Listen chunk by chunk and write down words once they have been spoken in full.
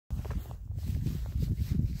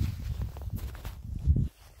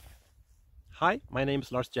Hi, my name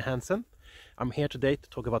is Lars Johansson. I'm here today to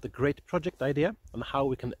talk about a great project idea on how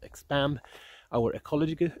we can expand our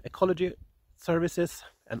ecology services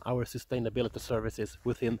and our sustainability services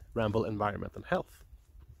within Ramboll Environment and Health.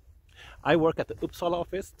 I work at the Uppsala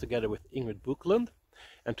office together with Ingrid Boklund,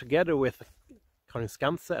 and together with Karin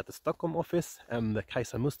Skanse at the Stockholm office and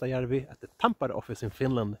Kaisa Mustajärvi at the Tampere office in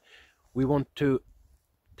Finland, we want to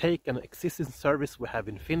take an existing service we have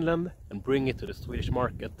in Finland and bring it to the Swedish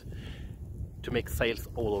market to make sales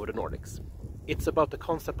all over the Nordics. It's about a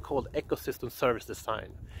concept called ecosystem service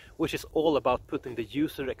design, which is all about putting the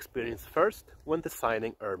user experience first when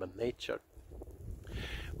designing urban nature.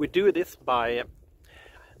 We do this by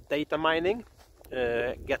data mining,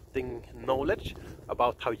 getting knowledge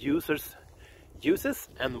about how users uses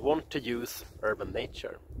and want to use urban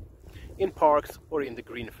nature in parks or in the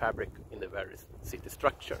green fabric in the various city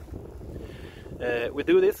structure. We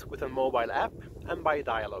do this with a mobile app and by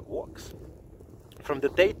dialogue walks. From the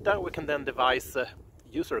data we can then devise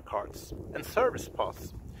user cards and service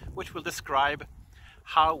paths, which will describe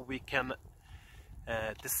how we can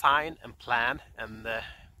design and plan and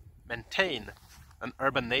maintain an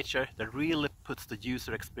urban nature that really puts the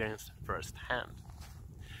user experience first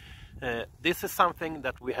hand. This is something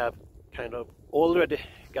that we have kind of already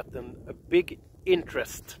gotten a big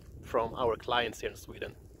interest from our clients here in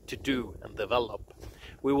Sweden to do and develop.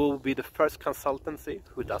 We will be the first consultancy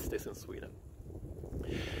who does this in Sweden.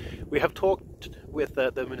 We have talked with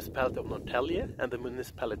the municipality of Norrtälje and the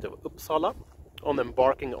municipality of Uppsala on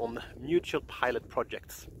embarking on mutual pilot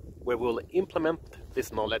projects where we will implement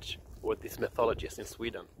this knowledge or these methodologies in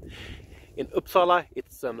Sweden. In Uppsala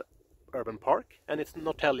it's an urban park, and in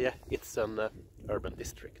Norrtälje it's an urban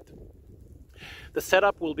district. The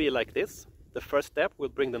setup will be like this. The first step will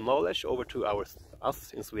bring the knowledge over to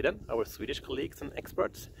us in Sweden, our Swedish colleagues and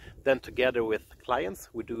experts. Then together with clients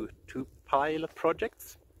we do 2 pilot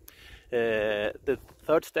projects. The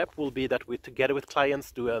third step will be that we together with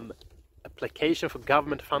clients do an application for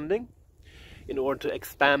government funding in order to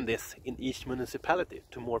expand this in each municipality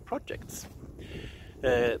to more projects.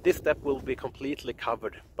 This step will be completely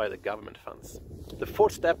covered by the government funds. The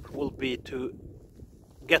fourth step will be to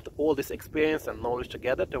get all this experience and knowledge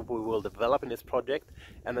together that we will develop in this project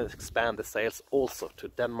and then expand the sales also to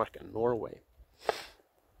Denmark and Norway.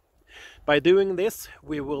 By doing this,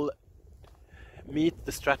 we will meet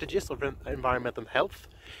the strategies of environment and health,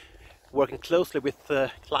 working closely with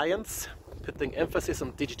clients, putting emphasis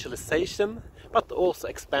on digitalization, but also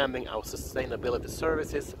expanding our sustainability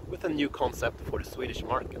services with a new concept for the Swedish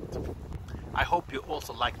market. I hope you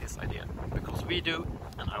also like this idea, because we do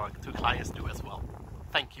and our 2 clients do as well.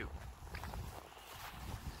 Thank you.